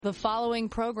The following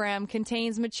program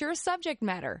contains mature subject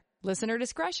matter. Listener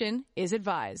discretion is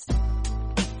advised.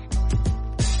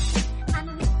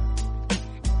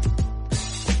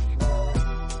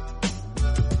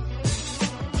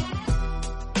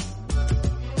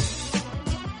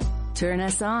 Turn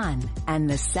us on, and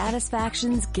the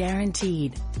satisfaction's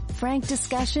guaranteed. Frank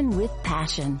discussion with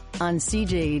passion on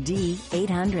CJAD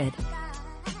 800.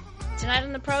 Tonight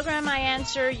on the program, I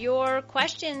answer your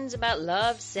questions about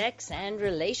love, sex, and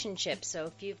relationships. So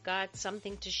if you've got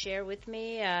something to share with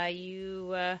me,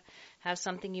 you have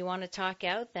something you want to talk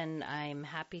out, then I'm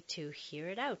happy to hear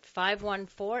it out.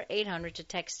 514-800 to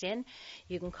text in.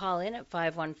 You can call in at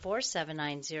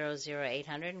 514-790-0800.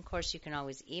 And of course, you can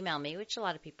always email me, which a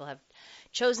lot of people have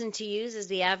chosen to use as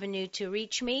the avenue to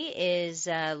reach me, is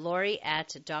Lori at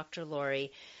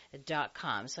drlori.com.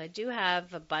 So I do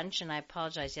have a bunch, and I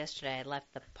apologize. Yesterday I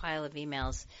left the pile of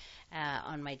emails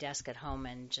on my desk at home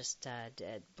and just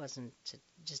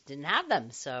didn't have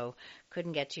them, so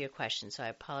couldn't get to your questions. So I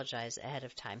apologize ahead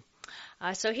of time.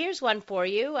 So here's one for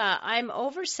you. I'm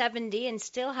over 70 and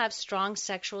still have strong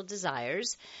sexual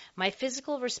desires. My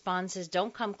physical responses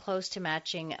don't come close to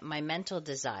matching my mental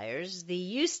desires. The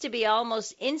used to be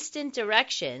almost instant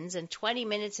erections and 20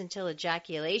 minutes until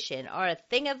ejaculation are a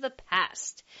thing of the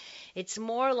past. It's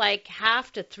more like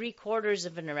half to three-quarters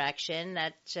of an erection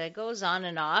that goes on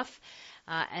and off,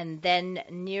 and then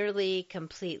nearly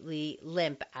completely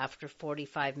limp after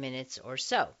 45 minutes or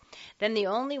so. Then the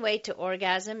only way to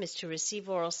orgasm is to receive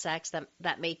oral sex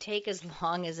that may take as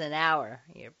long as an hour.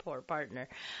 Your poor partner.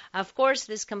 Of course,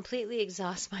 this completely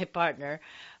exhausts my partner,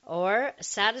 or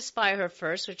satisfy her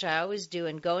first, which I always do,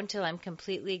 and go until I'm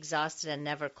completely exhausted and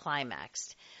never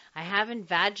climaxed. I haven't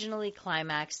vaginally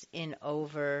climaxed in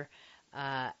over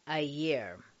a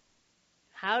year.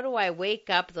 How do I wake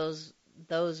up those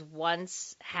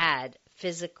once had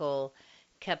physical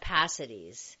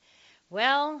capacities?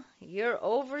 Well, you're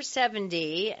over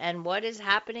 70, and what is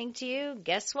happening to you?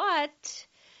 Guess what?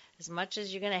 As much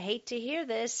as you're going to hate to hear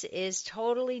this, is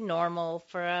totally normal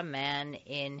for a man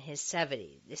in his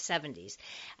 70s.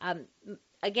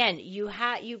 Again, you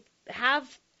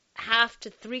have half to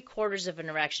three-quarters of an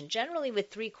erection. Generally, with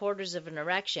three-quarters of an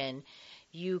erection,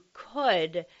 you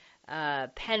could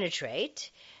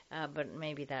penetrate, but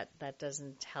maybe that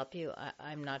doesn't help you.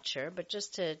 I'm not sure. But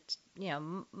just to,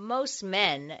 most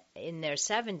men in their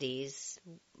 70s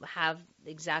have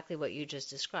exactly what you just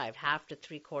described, half to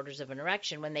three-quarters of an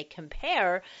erection, when they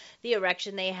compare the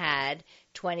erection they had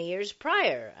 20 years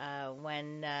prior,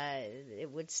 when it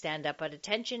would stand up at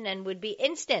attention and would be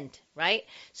instant, right?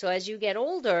 So as you get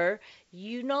older,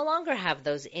 you no longer have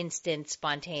those instant,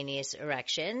 spontaneous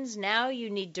erections. Now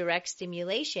you need direct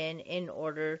stimulation in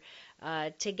order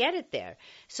to get it there.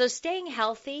 So staying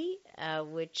healthy,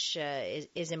 which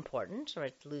is important, or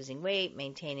losing weight,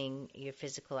 maintaining your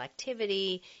physical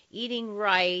activity, eating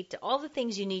right, all the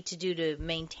things you need to do to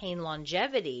maintain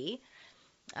longevity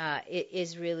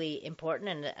is really important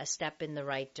and a step in the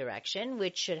right direction,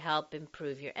 which should help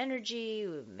improve your energy,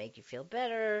 make you feel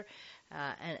better,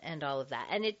 and all of that.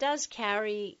 And it does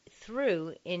carry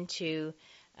through into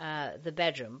the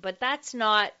bedroom. But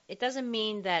it doesn't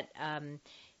mean that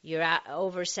you're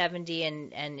over 70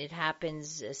 and it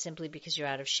happens simply because you're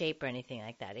out of shape or anything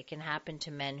like that. It can happen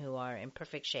to men who are in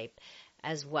perfect shape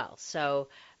as well. So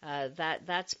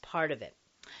that's part of it.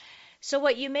 So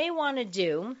what you may want to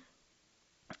do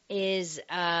is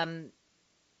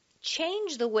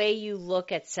change the way you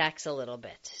look at sex a little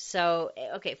bit. So,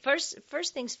 okay,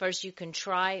 first things first, you can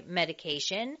try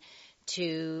medication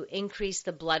to increase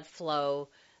the blood flow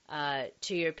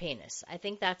to your penis. I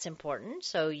think that's important.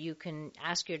 So you can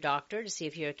ask your doctor to see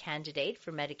if you're a candidate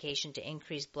for medication to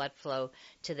increase blood flow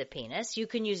to the penis. You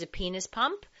can use a penis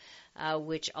pump,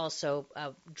 which also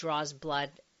draws blood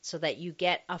so that you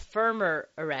get a firmer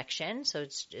erection. So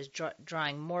it's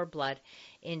drawing more blood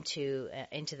into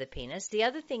the penis. The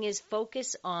other thing is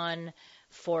focus on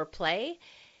foreplay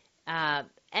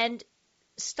and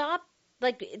stop.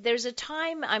 Like, there's a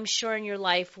time, I'm sure, in your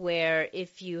life where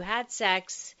if you had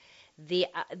sex, the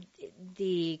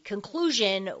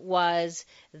conclusion was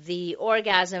the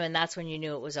orgasm, and that's when you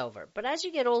knew it was over. But as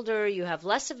you get older, you have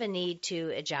less of a need to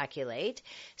ejaculate.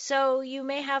 So you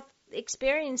may have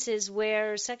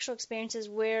sexual experiences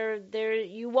where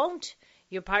you won't.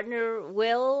 Your partner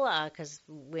will, because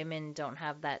women don't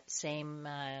have that same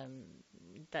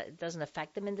that doesn't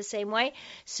affect them in the same way.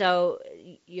 So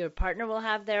your partner will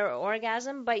have their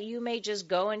orgasm, but you may just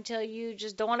go until you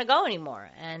just don't want to go anymore.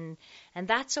 And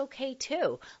that's okay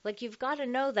too. Like, you've got to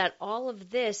know that all of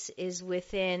this is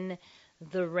within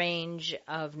the range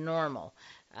of normal.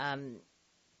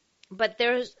 but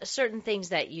there's certain things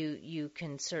that you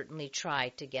can certainly try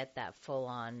to get that full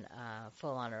on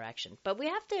erection. But we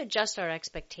have to adjust our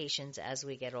expectations as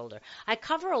we get older. I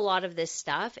cover a lot of this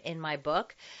stuff in my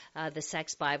book, The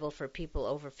Sex Bible for People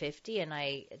Over 50, and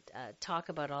I talk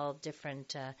about all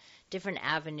different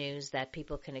avenues that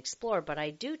people can explore. But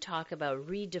I do talk about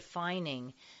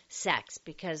redefining sex,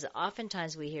 because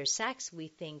oftentimes we hear sex, we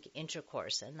think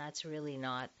intercourse, and that's really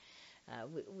not.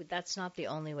 That's not the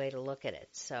only way to look at it.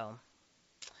 So,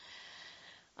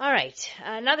 all right,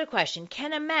 another question.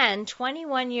 Can a man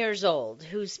 21 years old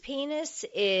whose penis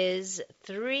is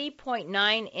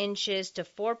 3.9 inches to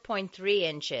 4.3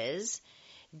 inches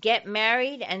get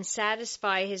married and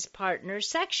satisfy his partner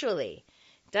sexually?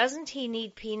 Doesn't he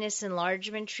need penis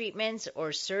enlargement treatments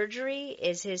or surgery?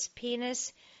 Is his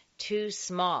penis too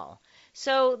small?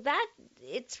 So that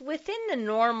it's within the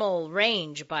normal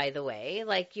range, by the way.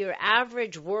 Like your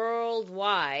average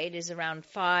worldwide is around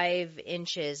 5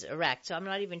 inches erect. So I'm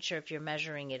not even sure if you're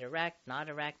measuring it erect, not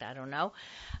erect, I don't know.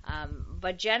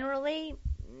 But generally,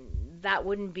 that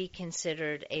wouldn't be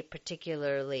considered a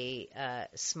particularly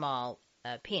small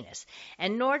penis.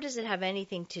 And nor does it have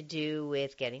anything to do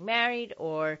with getting married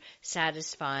or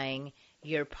satisfying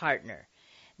your partner.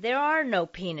 There are no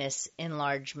penis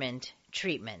enlargement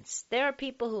treatments. There are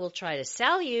people who will try to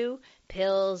sell you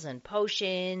pills and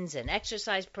potions and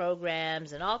exercise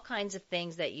programs and all kinds of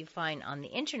things that you find on the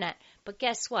internet. But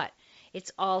guess what?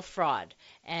 It's all fraud.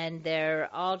 And they're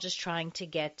all just trying to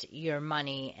get your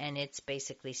money, and it's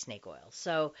basically snake oil.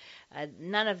 So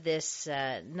none of this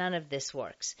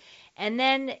works. And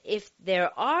then if there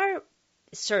are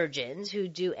surgeons who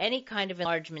do any kind of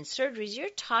enlargement surgeries, you're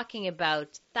talking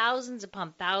about thousands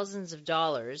upon thousands of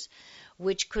dollars,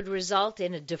 which could result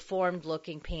in a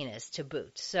deformed-looking penis to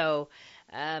boot. So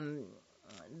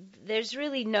there's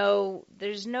no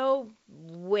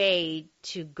way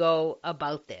to go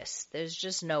about this. There's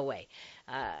just no way.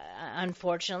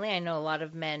 Unfortunately, I know a lot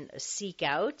of men seek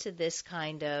out this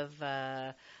kind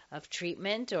of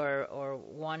treatment or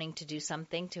wanting to do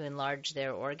something to enlarge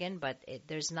their organ, but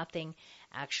there's nothing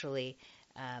actually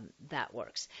that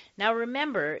works. Now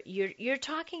remember, you're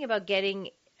talking about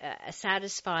getting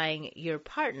satisfying your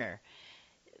partner,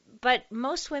 but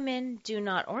most women do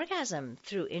not orgasm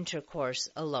through intercourse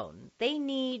alone. They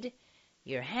need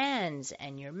your hands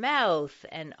and your mouth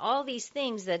and all these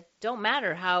things that don't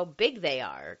matter how big they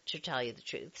are, to tell you the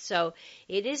truth. So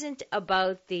it isn't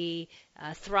about the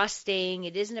thrusting,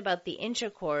 it isn't about the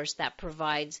intercourse that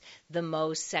provides the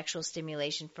most sexual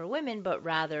stimulation for women, but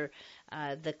rather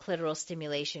the clitoral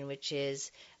stimulation, which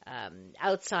is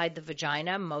outside the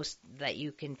vagina, most that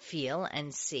you can feel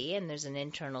and see, and there's an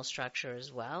internal structure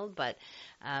as well. But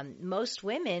most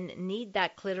women need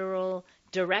that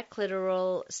direct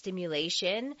clitoral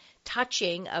stimulation,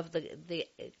 touching of the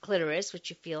clitoris, which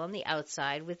you feel on the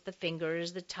outside with the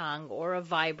fingers, the tongue, or a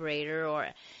vibrator, or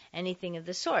anything of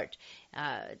the sort.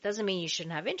 It doesn't mean you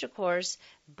shouldn't have intercourse,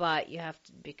 but you have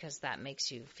to, because that makes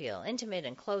you feel intimate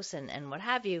and close and what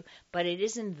have you, but it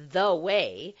isn't the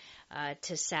way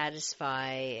to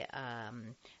satisfy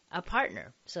a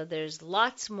partner. So there's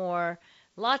lots more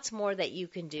that you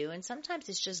can do, and sometimes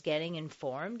it's just getting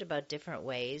informed about different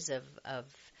ways of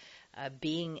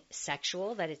being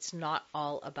sexual, that it's not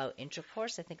all about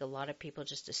intercourse. I think a lot of people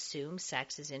just assume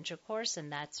sex is intercourse,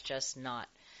 and that's just not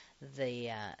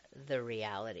the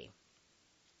reality.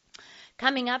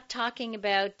 Coming up, talking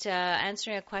about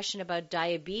answering a question about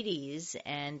diabetes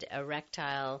and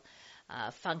erectile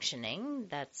functioning.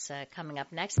 That's coming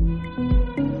up next.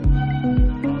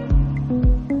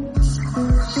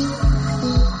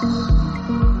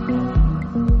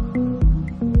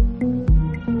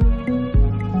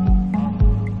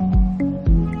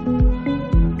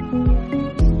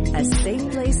 A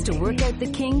safe place to work out the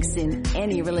kinks in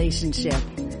any relationship.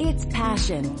 It's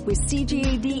Passion with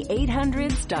CJAD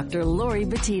 800's Dr. Lori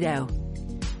Betito.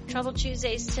 Trouble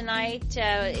Tuesdays tonight.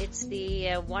 It's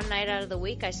the one night out of the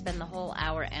week I spend the whole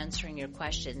hour answering your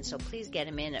questions, so please get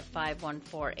them in at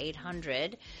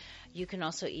 514-800. You can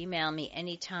also email me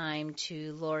anytime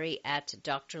to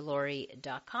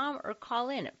lori@drlori.com or call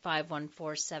in at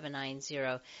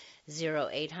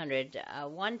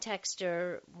 514-790-0800. One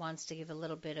texter wants to give a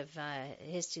little bit of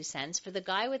his 2 cents. For the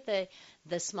guy with the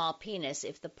small penis,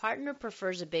 if the partner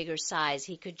prefers a bigger size,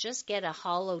 he could just get a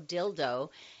hollow dildo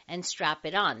and strap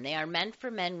it on. They are meant for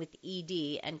men with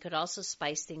ED and could also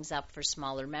spice things up for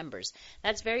smaller members.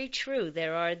 That's very true.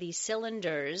 There are these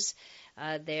cylinders.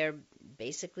 They're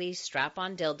basically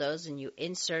strap-on dildos, and you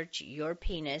insert your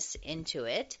penis into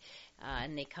it.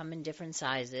 and they come in different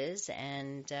sizes.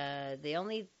 And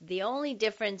the only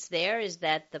difference there is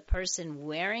that the person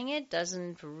wearing it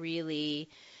doesn't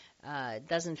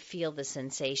feel the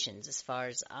sensations, as far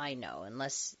as I know.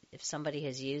 Unless if somebody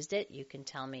has used it, you can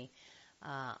tell me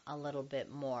a little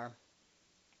bit more.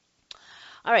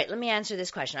 All right, let me answer this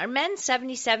question. Are men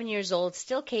 77 years old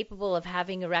still capable of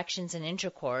having erections and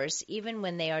intercourse even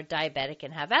when they are diabetic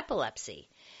and have epilepsy?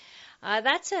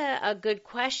 That's a good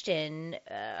question.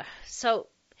 So,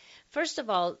 first of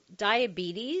all,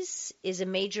 diabetes is a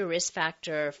major risk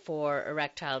factor for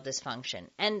erectile dysfunction,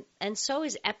 and so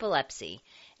is epilepsy,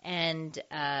 and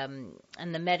the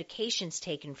medications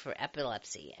taken for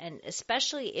epilepsy, and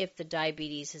especially if the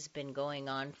diabetes has been going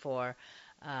on for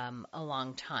a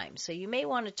long time. So you may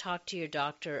want to talk to your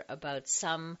doctor about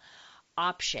some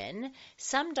option.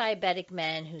 Some diabetic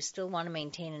men who still want to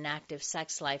maintain an active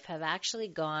sex life have actually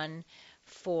gone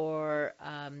for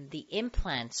the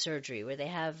implant surgery, where they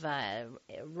have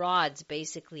rods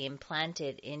basically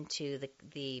implanted into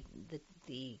the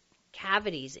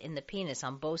cavities in the penis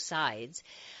on both sides,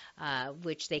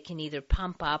 which they can either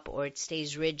pump up or it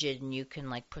stays rigid and you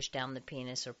can like push down the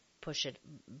penis or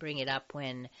bring it up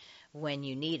when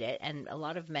you need it. And a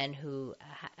lot of men who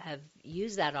have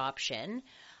used that option,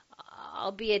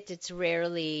 albeit it's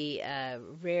rarely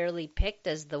picked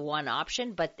as the one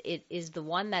option, but it is the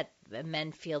one that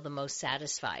men feel the most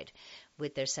satisfied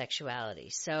with their sexuality.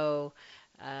 So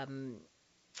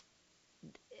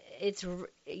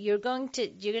you're going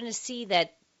to see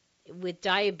that with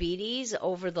diabetes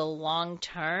over the long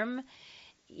term,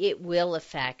 it will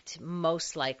affect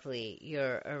most likely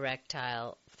your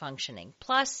erectile functioning.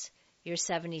 Plus, you're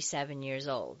 77 years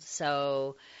old.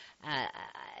 So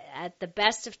at the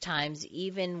best of times,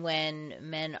 even when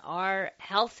men are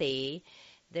healthy,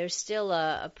 there's still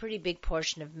a pretty big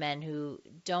portion of men who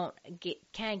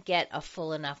can't get a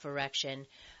full enough erection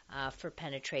for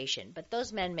penetration. But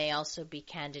those men may also be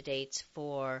candidates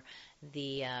for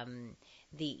the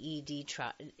ED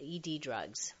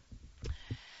drugs.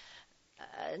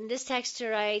 This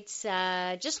texter writes,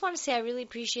 just want to say I really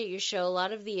appreciate your show. A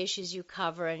lot of the issues you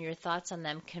cover and your thoughts on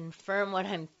them confirm what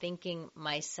I'm thinking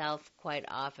myself quite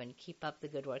often. Keep up the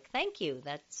good work. Thank you.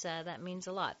 That means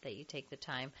a lot that you take the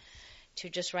time to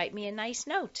just write me a nice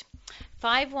note.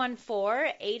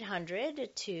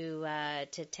 514-800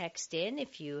 to text in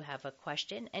if you have a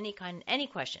question, any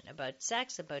question about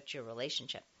sex, about your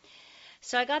relationship.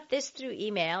 So I got this through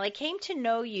email. I came to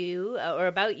know you or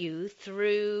about you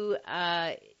through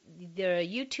the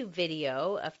YouTube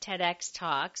video of TEDx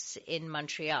Talks in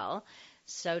Montreal.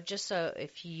 So just so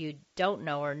if you don't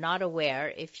know or not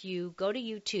aware, if you go to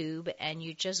YouTube and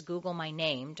you just Google my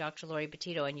name, Dr. Laurie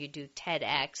Betito, and you do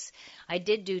TEDx, I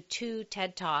did do 2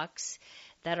 TED Talks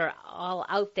that are all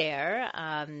out there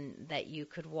that you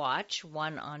could watch,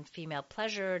 one on female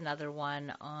pleasure, another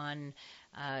one on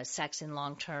sex in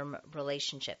long-term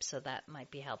relationships, so that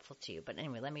might be helpful to you. But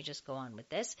anyway, let me just go on with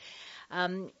this.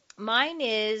 Mine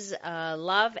is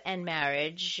love and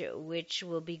marriage, which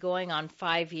will be going on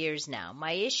 5 years now.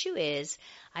 My issue is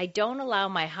I don't allow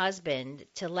my husband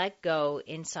to let go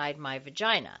inside my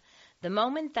vagina. The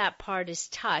moment that part is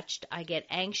touched, I get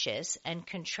anxious and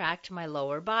contract my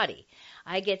lower body.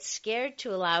 I get scared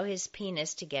to allow his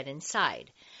penis to get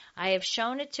inside. I have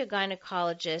shown it to a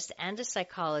gynecologist and a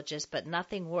psychologist, but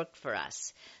nothing worked for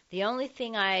us. The only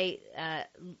thing I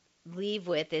leave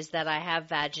with is that I have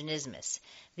vaginismus.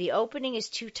 The opening is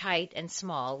too tight and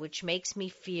small, which makes me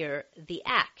fear the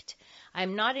act.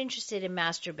 I'm not interested in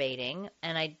masturbating,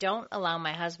 and I don't allow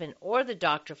my husband or the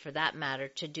doctor, for that matter,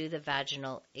 to do the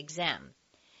vaginal exam.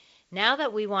 Now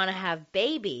that we want to have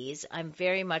babies, I'm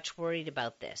very much worried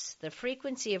about this. The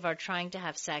frequency of our trying to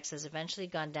have sex has eventually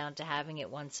gone down to having it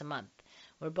once a month.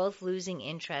 We're both losing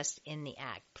interest in the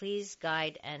act. Please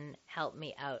guide and help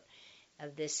me out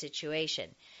of this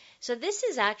situation. So this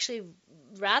is actually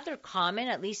rather common,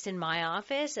 at least in my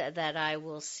office, that I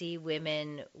will see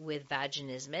women with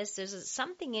vaginismus. There's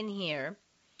something in here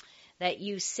that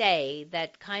you say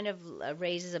that kind of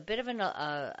raises a bit of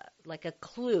like a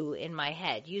clue in my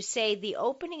head. You say the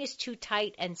opening is too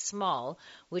tight and small,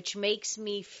 which makes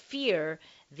me fear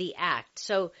the act.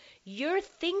 So you're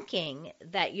thinking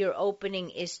that your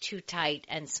opening is too tight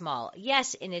and small.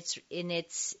 Yes, in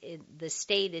the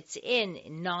state it's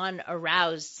in,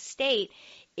 non-aroused state,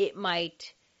 it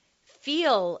might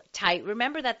feel tight.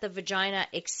 Remember that the vagina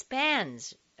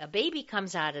expands. A baby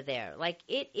comes out of there. Like,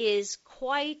 it is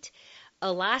quite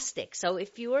elastic. So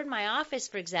if you were in my office,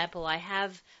 for example, I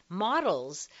have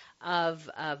models of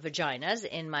vaginas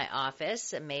in my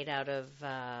office made out of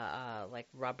like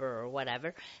rubber or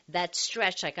whatever that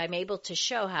stretch. Like I'm able to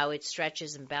show how it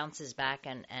stretches and bounces back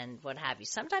and what have you.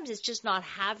 Sometimes it's just not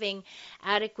having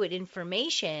adequate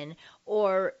information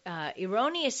or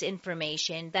erroneous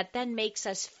information that then makes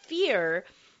us fear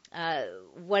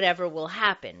whatever will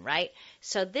happen, right?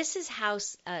 So this is how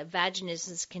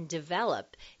vaginismus can develop.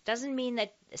 It doesn't mean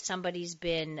that somebody's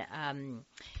been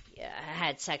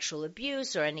had sexual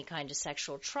abuse or any kind of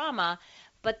sexual trauma,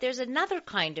 but there's another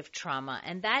kind of trauma,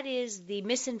 and that is the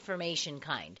misinformation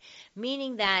kind,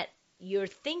 meaning that your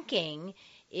thinking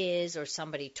is, or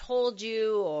somebody told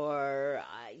you, or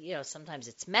sometimes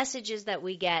it's messages that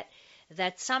we get,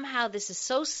 that somehow this is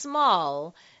so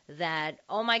small that,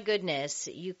 oh my goodness,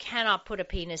 you cannot put a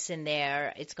penis in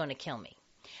there, it's going to kill me.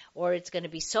 Or it's going to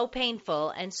be so painful,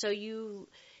 and so you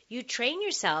train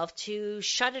yourself to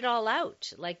shut it all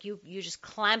out. Like you just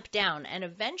clamp down, and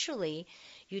eventually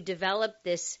you develop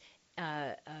this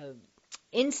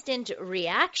instant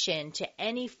reaction to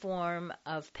any form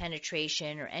of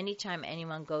penetration, or anytime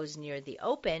anyone goes near the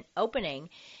opening.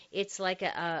 It's like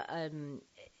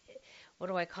what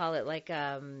do I call it? Like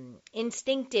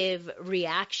instinctive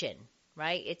reaction,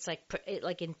 right? It's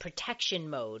like in protection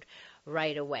mode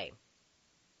right away.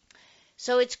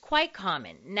 So it's quite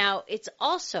common. Now, it's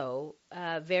also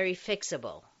very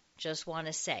fixable, just want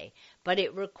to say. But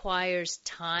it requires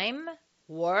time,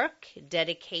 work,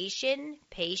 dedication,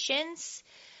 patience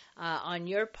on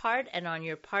your part and on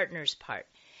your partner's part.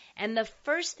 And the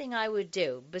first thing I would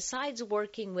do, besides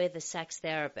working with a sex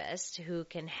therapist who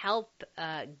can help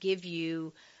give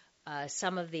you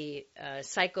some of the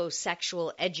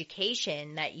psychosexual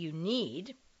education that you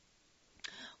need,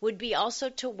 would be also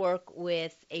to work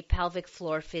with a pelvic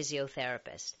floor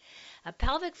physiotherapist. A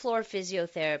pelvic floor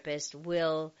physiotherapist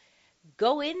will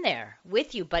go in there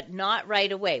with you, but not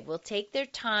right away. Will take their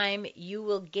time. You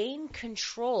will gain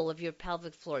control of your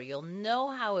pelvic floor. You'll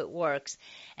know how it works.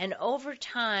 And over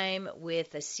time,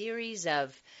 with a series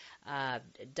of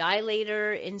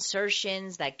dilator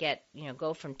insertions that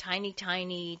go from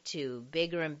tiny to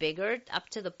bigger and bigger, up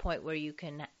to the point where you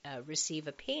can receive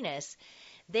a penis,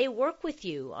 they work with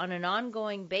you on an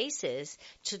ongoing basis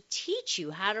to teach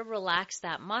you how to relax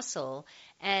that muscle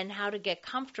and how to get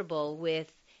comfortable with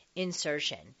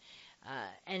insertion.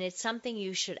 And it's something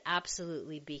you should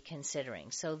absolutely be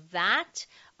considering. So that,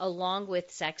 along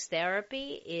with sex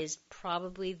therapy, is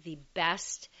probably the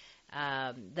best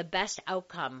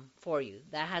outcome for you.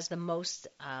 That has the most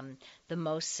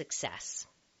success.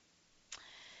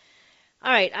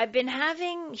 All right, I've been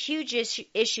having huge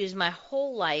issues my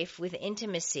whole life with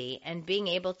intimacy and being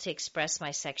able to express my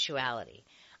sexuality.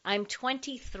 I'm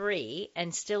 23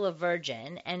 and still a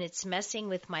virgin, and it's messing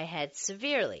with my head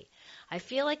severely. I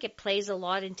feel like it plays a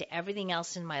lot into everything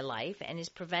else in my life and is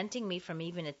preventing me from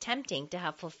even attempting to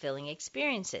have fulfilling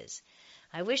experiences.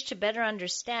 I wish to better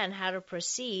understand how to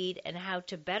proceed and how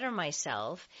to better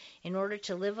myself in order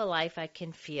to live a life I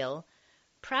can feel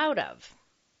proud of.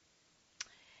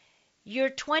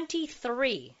 You're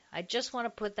 23. I just want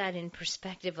to put that in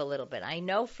perspective a little bit. I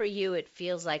know for you it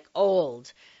feels like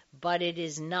old, but it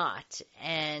is not.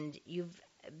 And you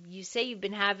say you've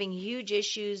been having huge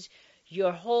issues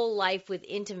your whole life with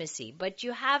intimacy, but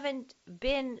you haven't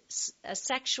been a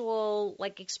sexual,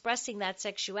 like expressing that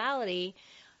sexuality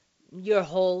your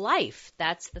whole life.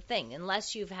 That's the thing.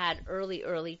 Unless you've had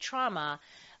early trauma,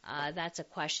 that's a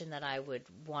question that I would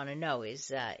want to know is,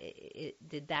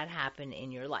 did that happen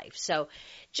in your life? So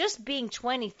just being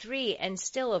 23 and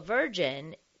still a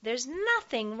virgin, there's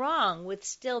nothing wrong with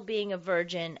still being a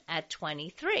virgin at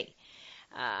 23.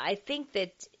 I think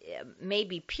that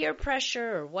maybe peer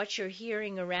pressure or what you're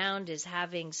hearing around is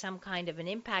having some kind of an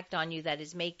impact on you that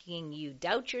is making you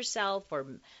doubt yourself or,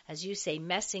 as you say,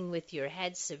 messing with your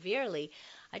head severely.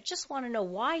 I just want to know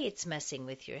why it's messing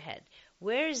with your head.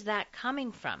 Where is that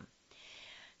coming from?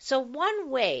 So one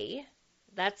way,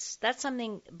 that's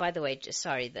something, by the way,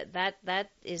 that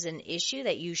is an issue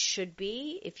that you should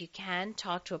be, if you can,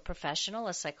 talk to a professional,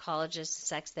 a psychologist, a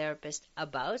sex therapist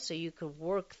about, so you could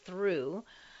work through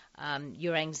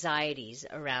your anxieties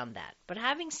around that. But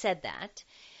having said that,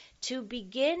 to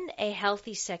begin a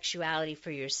healthy sexuality for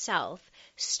yourself,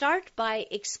 start by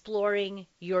exploring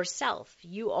yourself.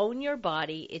 You own your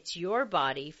body. It's your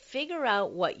body. Figure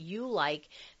out what you like.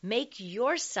 Make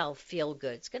yourself feel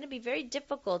good. It's going to be very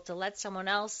difficult to let someone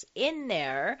else in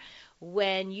there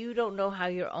when you don't know how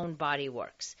your own body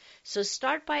works. So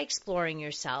start by exploring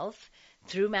yourself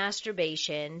through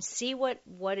masturbation. See what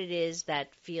it is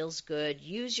that feels good.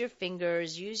 Use your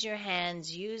fingers, use your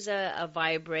hands, use a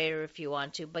vibrator if you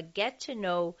want to, but get to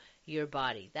know your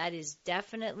body. That is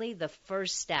definitely the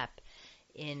first step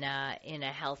in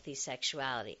a healthy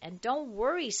sexuality. And don't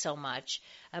worry so much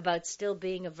about still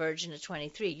being a virgin at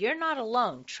 23. You're not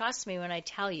alone. Trust me when I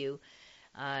tell you,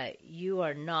 you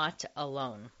are not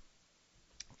alone.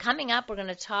 Coming up, we're going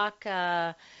to talk,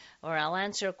 or I'll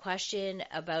answer a question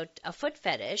about a foot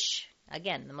fetish.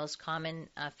 Again, the most common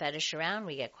fetish around.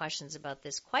 We get questions about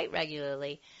this quite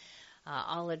regularly.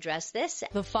 I'll address this.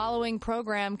 The following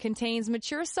program contains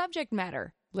mature subject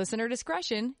matter. Listener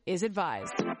discretion is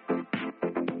advised.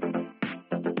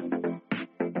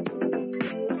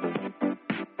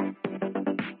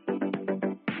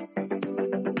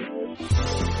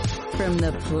 From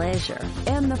the pleasure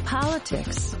and the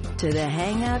politics to the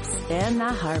hang-ups and the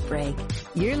heartbreak,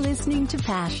 you're listening to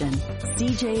Passion,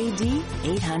 CJAD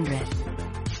 800.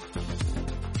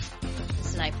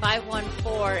 It's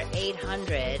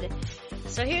 514-800.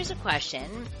 So here's a question.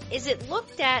 Is it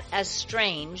looked at as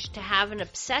strange to have an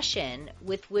obsession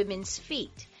with women's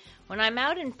feet? When I'm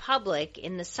out in public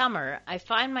in the summer, I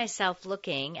find myself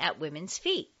looking at women's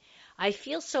feet. I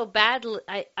feel so badly.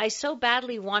 I so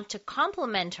badly want to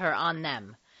compliment her on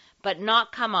them, but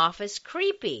not come off as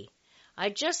creepy. I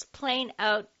just plain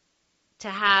out to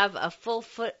have a full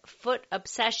foot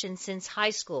obsession since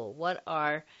high school. What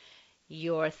are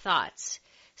your thoughts?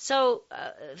 So,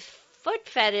 foot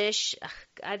fetish,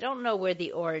 I don't know where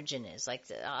the origin is. Like,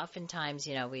 oftentimes,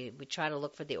 we try to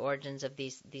look for the origins of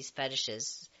these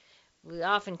fetishes. We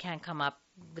often can't come up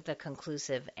with a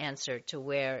conclusive answer to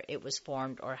where it was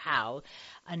formed or how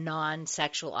a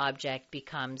non-sexual object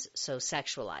becomes so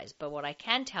sexualized. But what I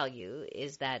can tell you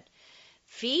is that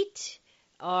feet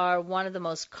are one of the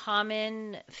most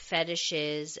common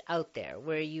fetishes out there,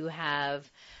 where you have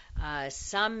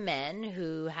some men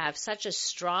who have such a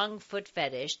strong foot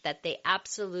fetish that they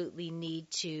absolutely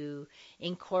need to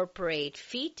incorporate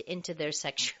feet into their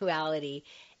sexuality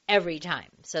every time.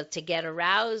 So to get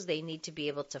aroused, they need to be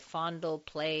able to fondle,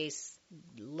 play,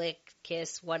 lick,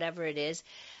 kiss, whatever it is,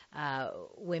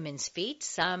 women's feet.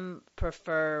 Some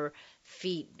prefer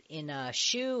feet in a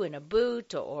shoe, in a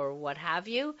boot, or what have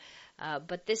you.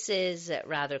 But this is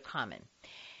rather common.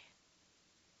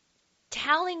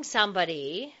 Telling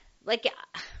somebody, like,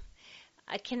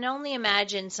 I can only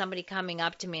imagine somebody coming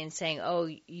up to me and saying, "Oh,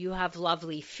 you have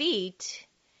lovely feet,"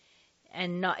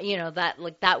 and not,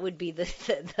 that would be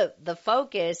the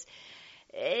focus.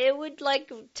 It would,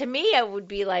 to me, it would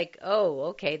be like,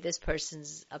 oh, okay, this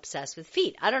person's obsessed with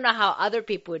feet. I don't know how other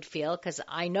people would feel, because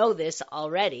I know this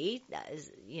already.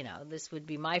 This would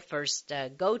be my first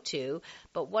go-to.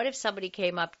 But what if somebody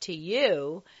came up to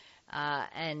you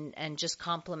and just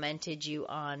complimented you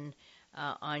on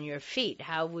your feet?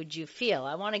 How would you feel?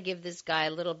 I want to give this guy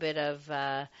a little bit of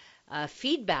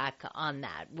feedback on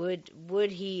that.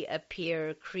 Would he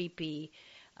appear creepy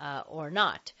or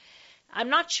not? I'm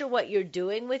not sure what you're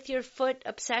doing with your foot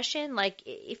obsession. Like,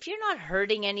 if you're not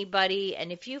hurting anybody,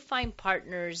 and if you find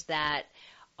partners that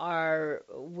are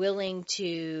willing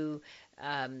to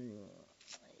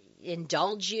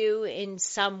indulge you in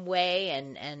some way,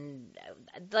 and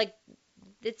like,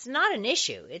 it's not an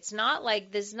issue. It's not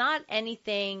like there's not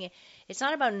anything. It's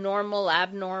not about normal,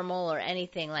 abnormal, or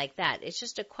anything like that. It's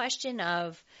just a question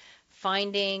of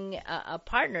finding a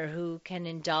partner who can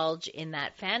indulge in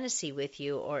that fantasy with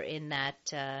you, or in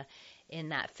that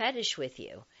fetish with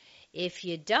you. If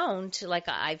you don't, like,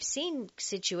 I've seen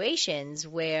situations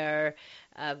where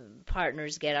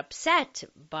partners get upset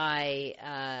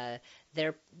by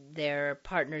their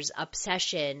partner's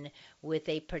obsession with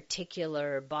a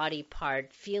particular body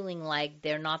part, feeling like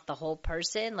they're not the whole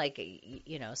person, like,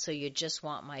 so you just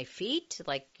want my feet,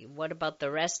 like, what about the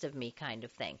rest of me, kind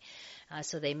of thing.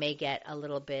 So they may get a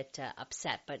little bit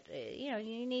upset, but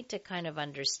you need to kind of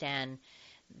understand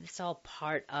it's all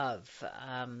part of.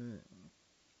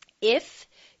 If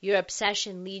your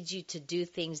obsession leads you to do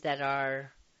things that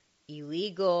are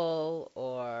illegal,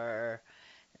 or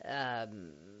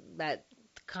that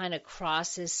kind of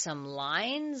crosses some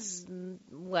lines,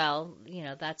 well,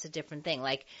 that's a different thing.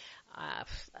 Like,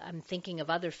 I'm thinking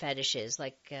of other fetishes,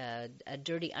 like a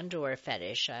dirty underwear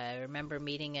fetish. I remember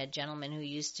meeting a gentleman who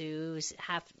used to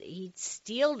he'd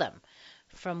steal them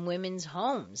from women's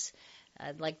homes.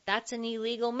 Like, that's an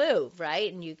illegal move,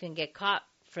 right? And you can get caught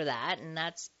for that, and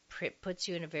that's puts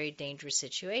you in a very dangerous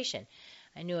situation.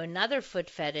 I knew another foot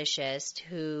fetishist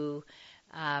who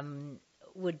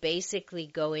would basically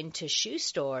go into shoe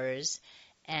stores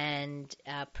and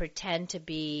pretend to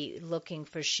be looking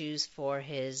for shoes for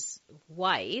his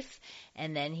wife,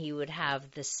 and then he would have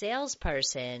the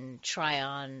salesperson try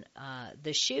on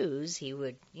the shoes. He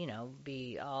would,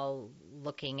 be all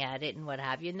looking at it and what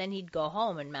have you, and then he'd go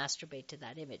home and masturbate to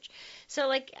that image. So,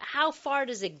 like, how far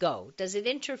does it go? Does it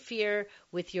interfere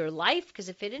with your life? Because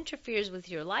if it interferes with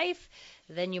your life,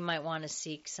 then you might want to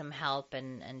seek some help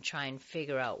and try and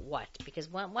figure out what. Because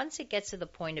once it gets to the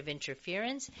point of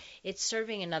interference, it's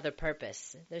serving another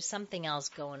purpose. There's something else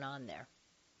going on there.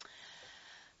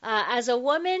 As a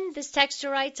woman, this texter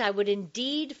writes, I would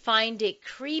indeed find it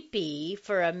creepy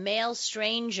for a male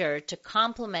stranger to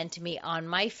compliment me on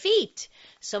my feet.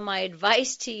 So my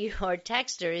advice to your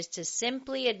texter is to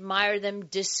simply admire them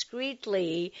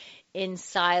discreetly in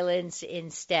silence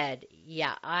instead.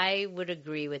 Yeah, I would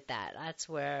agree with that. That's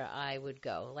where I would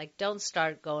go. Like, don't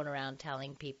start going around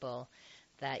telling people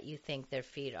that you think their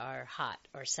feet are hot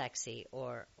or sexy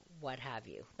or what have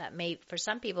you. That may, for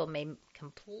some people, may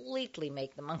completely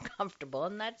make them uncomfortable,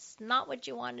 and that's not what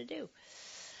you want to do.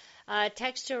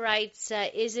 Texter writes,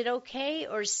 is it okay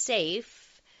or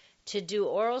safe to do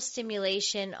oral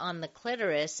stimulation on the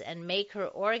clitoris and make her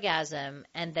orgasm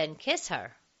and then kiss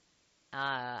her?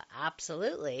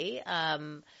 Absolutely.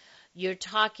 You're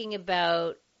talking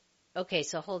about, okay,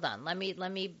 so hold on. Let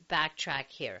me backtrack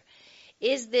here.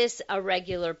 Is this a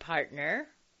regular partner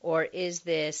or is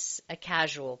this a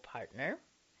casual partner?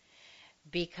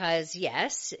 Because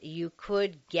yes, you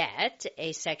could get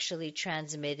a sexually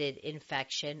transmitted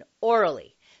infection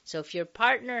orally. So if your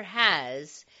partner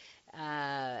has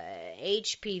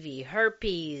HPV,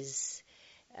 herpes,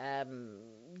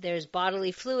 there's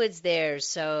bodily fluids there,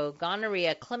 so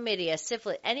gonorrhea, chlamydia,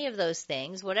 syphilis, any of those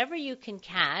things, whatever you can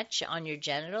catch on your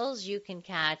genitals, you can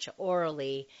catch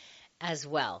orally as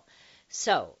well.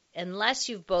 So unless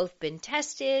you've both been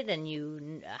tested and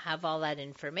you have all that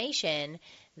information,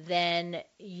 then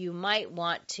you might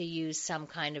want to use some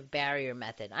kind of barrier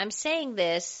method. I'm saying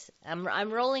this,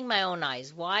 I'm rolling my own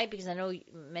eyes. Why? Because I know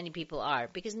many people are.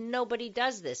 Because nobody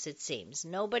does this, it seems.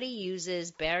 Nobody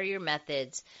uses barrier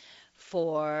methods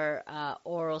for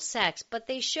oral sex, but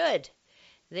they should.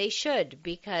 They should,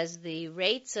 because the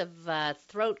rates of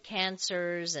throat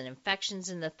cancers and infections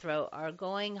in the throat are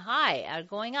going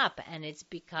up, and it's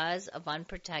because of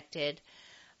unprotected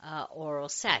oral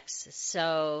sex.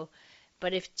 So,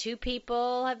 but if two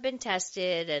people have been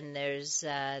tested and there's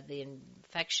the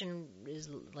infection is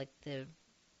like the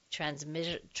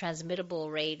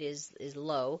transmittable rate is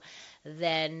low,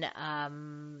 then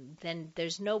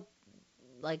there's no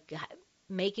like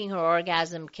making her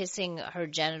orgasm, kissing her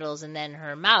genitals, and then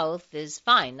her mouth is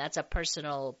fine. That's a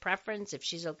personal preference. If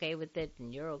she's okay with it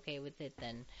and you're okay with it,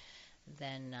 then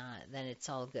it's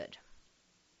all good.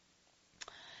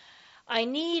 I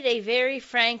need a very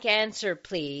frank answer,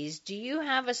 please. Do you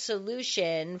have a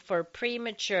solution for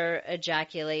premature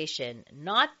ejaculation?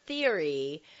 Not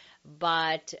theory,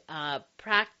 but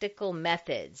practical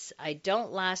methods. I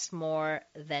don't last more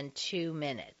than 2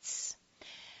 minutes.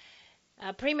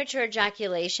 Premature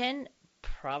ejaculation,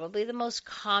 probably the most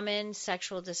common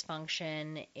sexual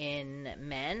dysfunction in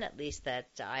men, at least that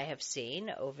I have seen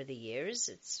over the years.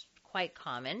 It's quite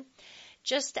common.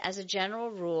 Just as a general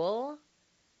rule,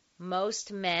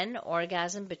 most men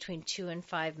orgasm between 2 and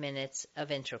 5 minutes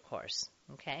of intercourse.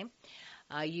 Okay?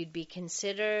 You'd be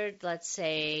considered, let's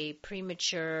say,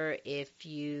 premature if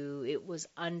it was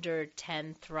under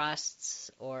 10 thrusts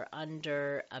or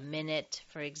under a minute,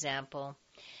 for example.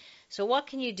 So what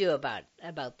can you do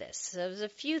about this? So there's a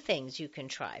few things you can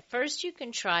try. First, you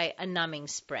can try a numbing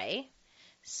spray,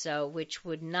 which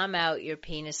would numb out your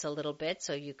penis a little bit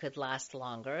so you could last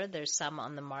longer. There's some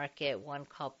on the market, one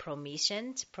called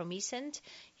Promescent.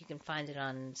 You can find it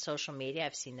on social media.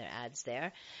 I've seen their ads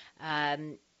there.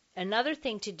 Another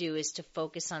thing to do is to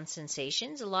focus on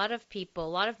sensations. A lot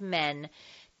of men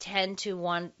tend to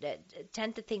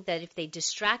think that if they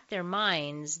distract their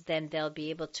minds, then they'll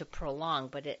be able to prolong,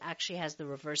 but it actually has the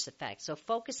reverse effect. So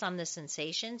focus on the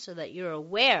sensation so that you're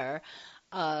aware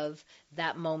of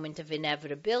that moment of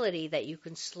inevitability, that you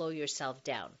can slow yourself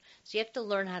down. So you have to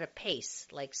learn how to pace,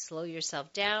 like slow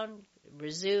yourself down,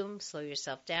 resume, slow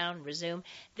yourself down, resume.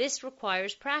 This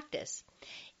requires practice.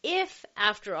 If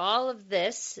after all of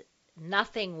this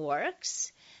nothing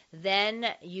works, then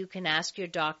you can ask your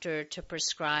doctor to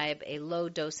prescribe a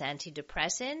low-dose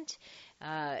antidepressant.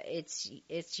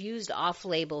 It's used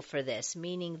off-label for this,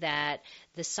 meaning that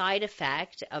the side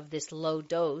effect of this low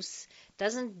dose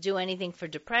doesn't do anything for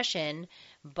depression,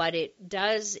 but it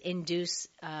does induce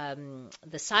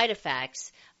the side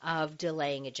effects of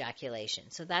delaying ejaculation.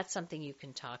 So that's something you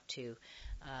can talk to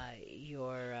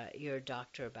your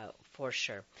doctor about, for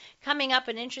sure. Coming up,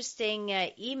 an interesting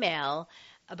email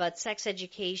about sex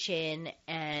education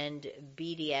and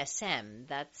BDSM.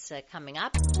 That's coming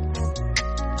up.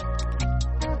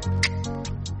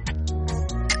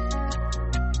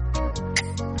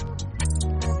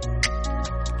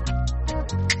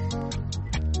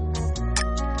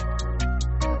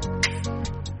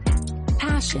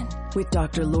 Passion with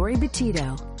Dr. Lori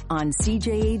Betito on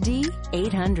CJAD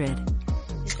 800.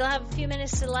 You still have a few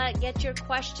minutes to get your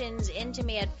questions into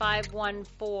me at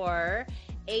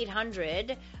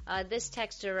 514-800. This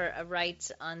texter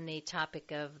writes on the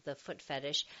topic of the foot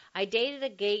fetish. I dated a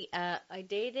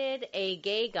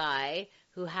gay guy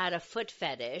who had a foot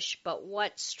fetish, but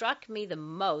what struck me the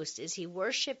most is he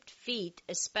worshipped feet,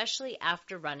 especially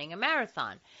after running a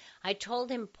marathon. I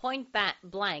told him point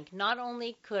blank, not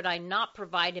only could I not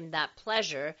provide him that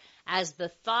pleasure, as the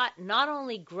thought not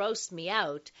only grossed me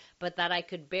out, but that I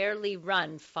could barely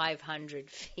run 500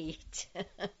 feet.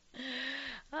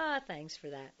 Thanks for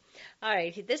that. All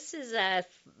right, this is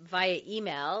via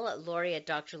email,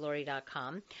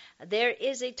 Lori@drlori.com. There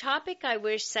is a topic I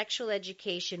wish sexual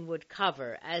education would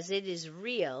cover, as it is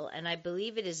real, and I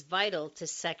believe it is vital to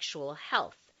sexual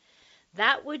health.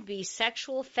 That would be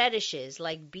sexual fetishes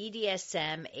like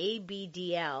BDSM,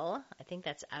 ABDL, I think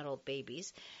that's adult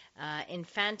babies,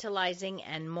 infantilizing,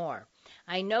 and more.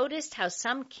 I noticed how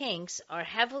some kinks are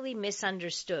heavily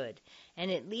misunderstood,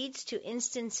 and it leads to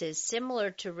instances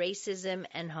similar to racism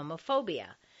and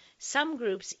homophobia. Some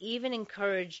groups even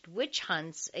encouraged witch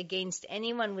hunts against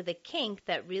anyone with a kink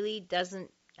that really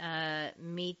doesn't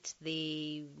meet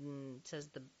the, it says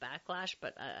the backlash,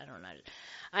 but I don't know.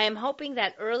 I am hoping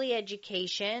that early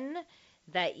education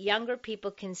that younger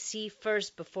people can see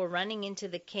first before running into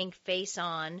the kink face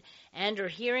on and or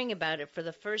hearing about it for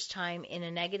the first time in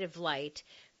a negative light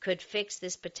could fix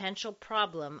this potential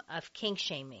problem of kink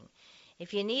shaming.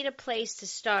 If you need a place to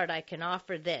start, I can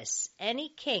offer this. Any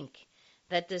kink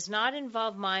that does not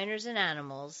involve minors and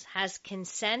animals, has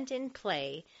consent in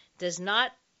play, does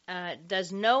no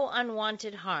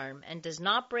unwanted harm, and does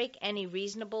not break any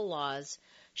reasonable laws,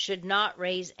 should not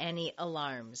raise any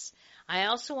alarms. I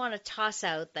also want to toss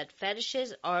out that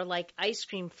fetishes are like ice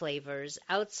cream flavors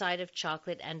outside of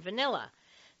chocolate and vanilla.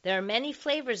 There are many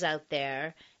flavors out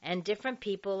there, and different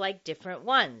people like different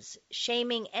ones.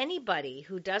 Shaming anybody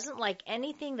who doesn't like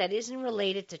anything that isn't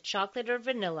related to chocolate or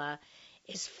vanilla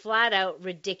is flat out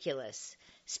ridiculous.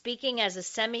 Speaking as a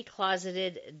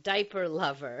semi-closeted diaper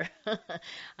lover,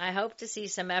 I hope to see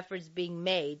some efforts being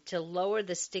made to lower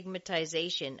the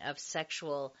stigmatization of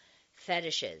sexual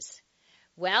fetishes.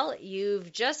 Well,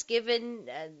 you've just given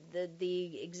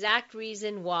the exact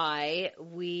reason why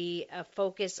we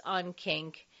focus on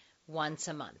kink once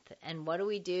a month. And what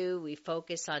do? We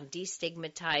focus on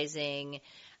destigmatizing,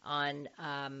 on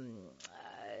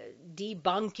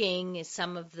debunking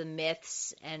some of the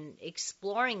myths and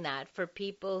exploring that for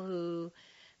people who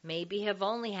maybe have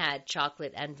only had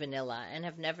chocolate and vanilla and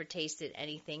have never tasted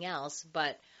anything else,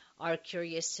 but are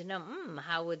curious to know,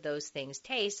 how would those things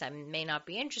taste? I may not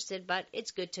be interested, but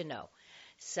it's good to know.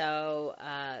 So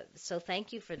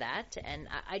thank you for that. And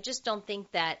I just don't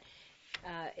think that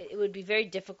it would be very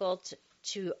difficult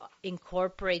to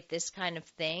incorporate this kind of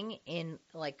thing in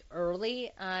like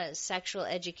early sexual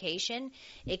education,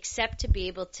 except to be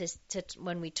able to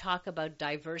when we talk about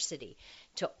diversity,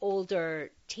 to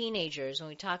older teenagers, when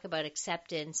we talk about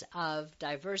acceptance of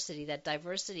diversity, that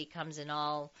diversity comes in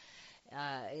all,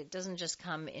 it doesn't just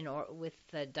come in with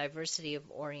the diversity of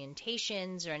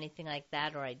orientations or anything like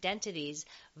that, or identities,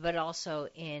 but also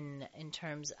in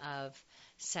terms of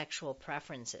sexual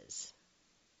preferences.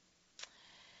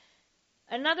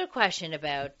 Another question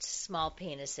about small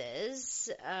penises.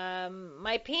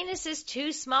 My penis is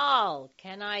too small.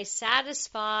 Can I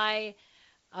satisfy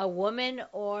a woman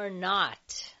or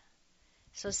not?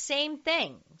 So same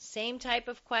thing, same type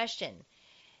of question.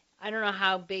 I don't know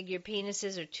how big your penis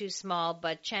is or too small,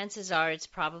 but chances are it's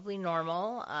probably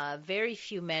normal. Very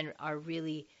few men are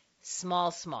really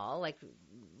small, like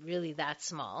really that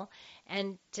small.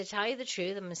 And to tell you the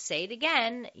truth, I'm going to say it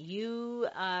again, you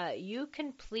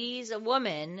can please a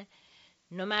woman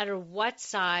no matter what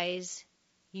size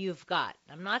you've got.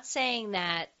 I'm not saying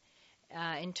that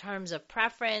in terms of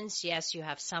preference. Yes, you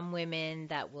have some women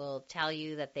that will tell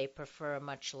you that they prefer a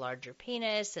much larger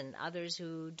penis, and others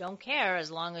who don't care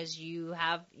as long as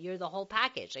you're the whole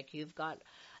package. Like you've got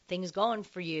things going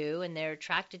for you and they're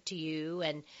attracted to you,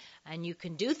 and you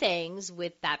can do things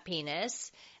with that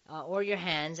penis or your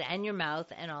hands and your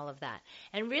mouth and all of that.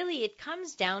 And really it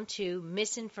comes down to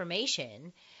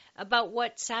misinformation about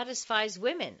what satisfies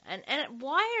women. And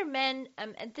why are men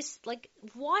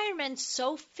why are men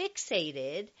so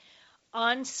fixated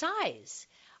on size?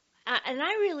 And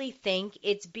I really think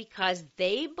it's because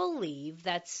they believe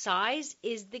that size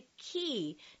is the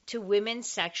key to women's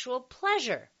sexual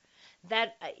pleasure.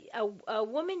 That a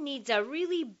woman needs a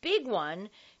really big one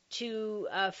to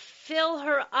fill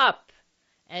her up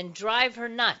and drive her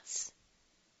nuts.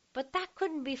 But that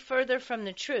couldn't be further from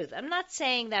the truth. I'm not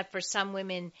saying that for some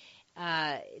women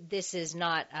this is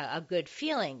not a good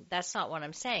feeling. That's not what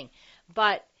I'm saying.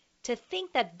 But to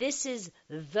think that this is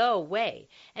the way,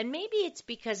 and maybe it's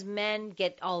because men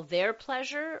get all their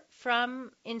pleasure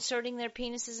from inserting their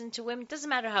penises into women. It doesn't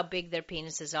matter how big their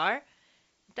penises are.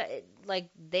 Like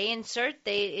they insert,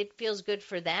 it feels good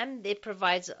for them. It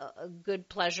provides a good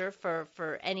pleasure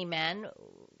for any man,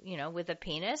 with a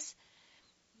penis,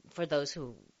 for those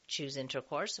who choose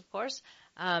intercourse, of course.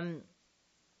 And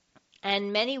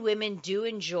many women do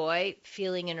enjoy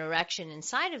feeling an erection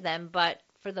inside of them, but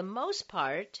for the most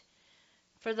part,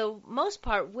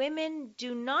 women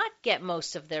do not get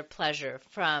most of their pleasure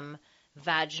from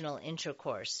vaginal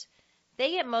intercourse.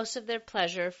 They get most of their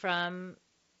pleasure from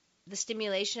the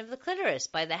stimulation of the clitoris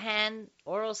by the hand,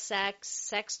 oral sex,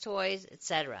 sex toys,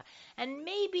 etc. And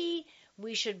maybe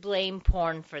we should blame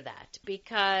porn for that,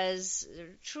 because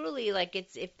truly,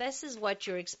 if this is what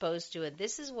you're exposed to and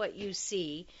this is what you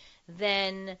see,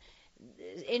 then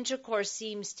intercourse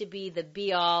seems to be the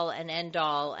be-all and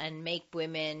end-all and make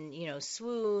women,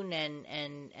 swoon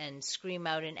and scream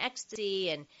out in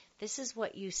ecstasy. And this is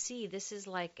what you see. This is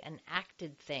like an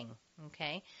acted thing,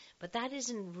 okay? But that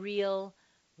isn't real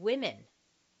women.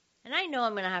 And I know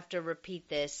I'm going to have to repeat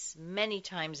this many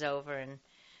times over, and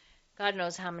God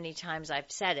knows how many times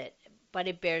I've said it, but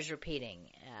it bears repeating.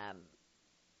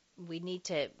 We need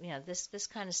to, this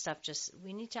kind of stuff,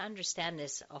 we need to understand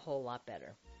this a whole lot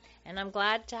better. And I'm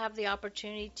glad to have the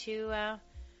opportunity to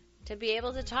be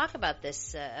able to talk about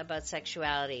this, about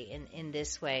sexuality in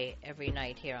this way every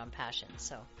night here on Passion.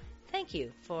 So thank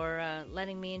you for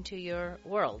letting me into your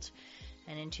world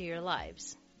and into your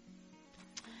lives.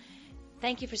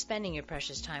 Thank you for spending your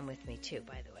precious time with me too,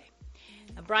 by the way.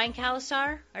 Brian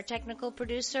Calasar, our technical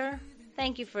producer,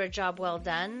 thank you for a job well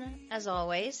done, as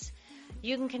always.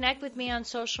 You can connect with me on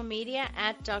social media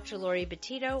at Dr. Laurie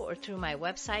Betito or through my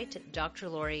website,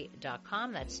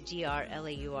 drlaurie.com. That's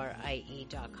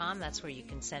drlaurie.com. That's where you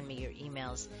can send me your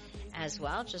emails as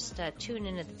well. Just tune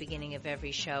in at the beginning of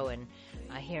every show and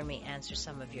hear me answer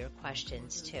some of your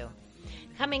questions too.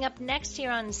 Coming up next here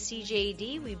on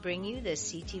CJAD, we bring you the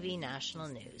CTV National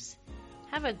News.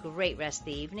 Have a great rest of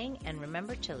the evening, and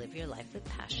remember to live your life with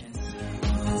passion.